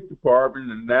faith department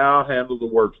and now handle the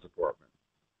works department."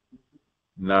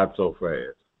 Not so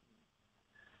fast.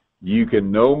 You can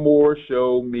no more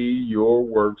show me your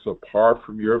works apart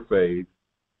from your faith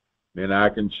than I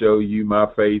can show you my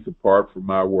faith apart from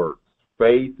my works.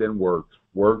 Faith and works,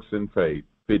 works and faith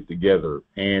fit together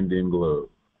hand in glove.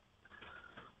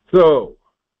 So,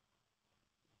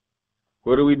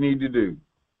 what do we need to do?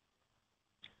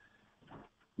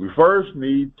 We first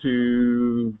need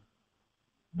to,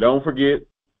 don't forget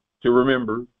to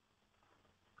remember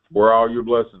where all your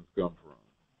blessings come from.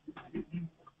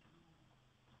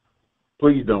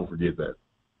 Please don't forget that.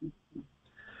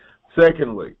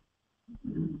 Secondly,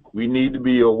 we need to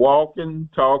be a walking,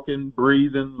 talking,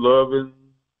 breathing, loving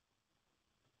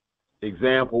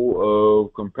example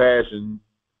of compassion,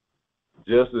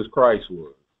 just as Christ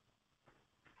was.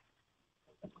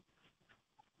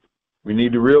 We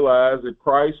need to realize that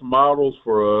Christ models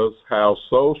for us how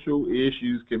social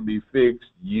issues can be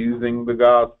fixed using the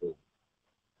gospel.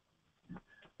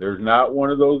 There's not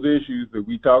one of those issues that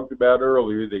we talked about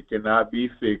earlier that cannot be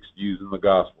fixed using the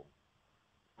gospel.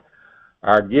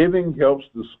 Our giving helps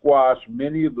to squash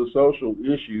many of the social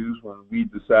issues when we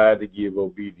decide to give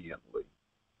obediently.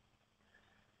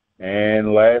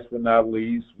 And last but not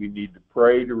least, we need to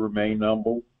pray to remain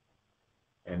humble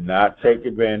and not take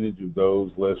advantage of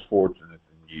those less fortunate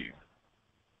than you.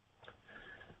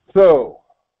 So,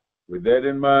 with that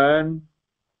in mind,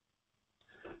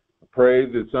 I pray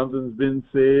that something's been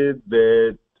said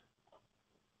that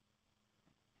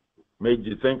made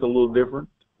you think a little different.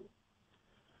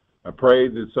 I pray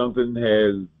that something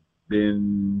has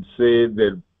been said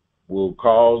that will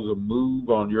cause a move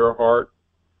on your heart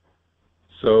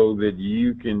so that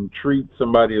you can treat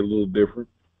somebody a little different.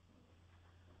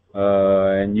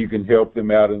 And you can help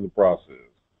them out in the process.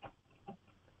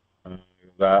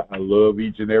 I love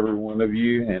each and every one of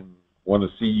you and want to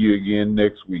see you again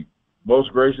next week.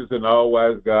 Most gracious and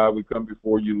all-wise God, we come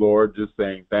before you, Lord, just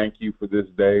saying thank you for this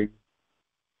day.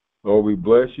 Lord, we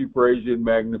bless you, praise you, and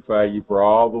magnify you for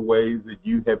all the ways that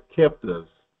you have kept us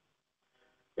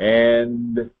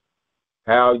and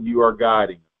how you are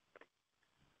guiding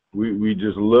us. We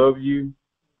just love you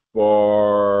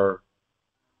for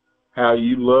how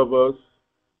you love us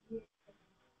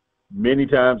many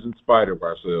times in spite of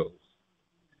ourselves,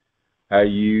 how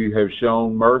you have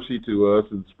shown mercy to us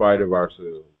in spite of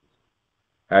ourselves,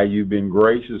 how you've been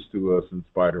gracious to us in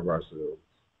spite of ourselves.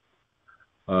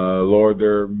 Lord,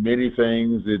 there are many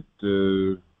things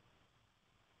that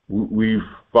we've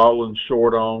fallen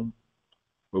short on,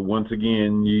 but once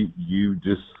again, you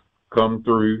just come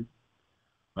through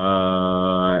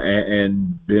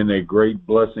and been a great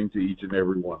blessing to each and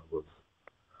every one of us.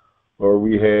 Or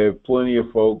we have plenty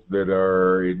of folks that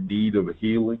are in need of a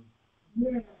healing,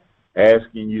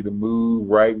 asking you to move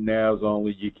right now as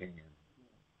only you can.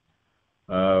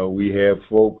 We have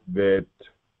folk that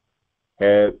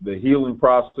have the healing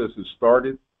process has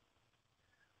started.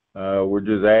 We're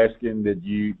just asking that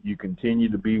you continue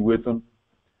to be with them.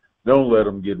 Don't let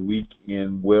them get weak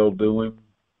in well-doing.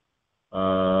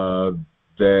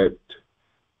 That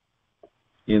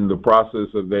in the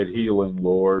process of that healing,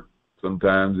 Lord,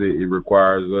 sometimes it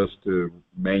requires us to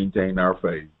maintain our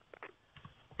faith.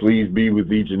 Please be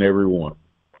with each and every one.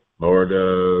 Lord,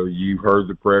 you've heard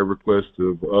the prayer requests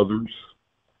of others,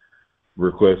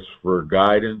 requests for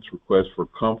guidance, requests for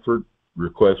comfort,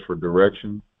 requests for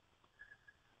direction.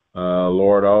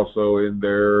 Lord, also in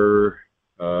there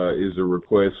is a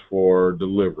request for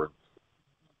deliverance.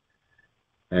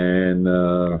 And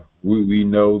we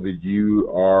know that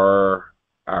you are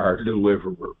our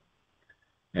deliverer.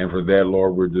 And for that,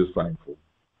 Lord, we're just thankful.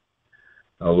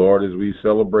 Lord, as we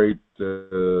celebrate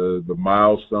the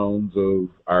milestones of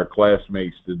our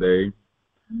classmates today,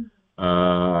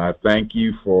 I thank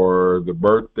you for the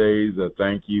birthdays. I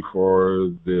thank you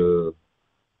for the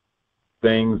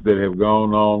things that have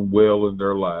gone on well in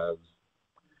their lives,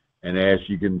 and ask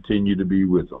you continue to be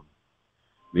with them.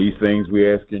 These things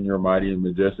we ask in your mighty and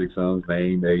majestic Son's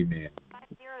name, amen.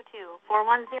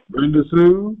 502-410. Brenda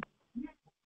Sue?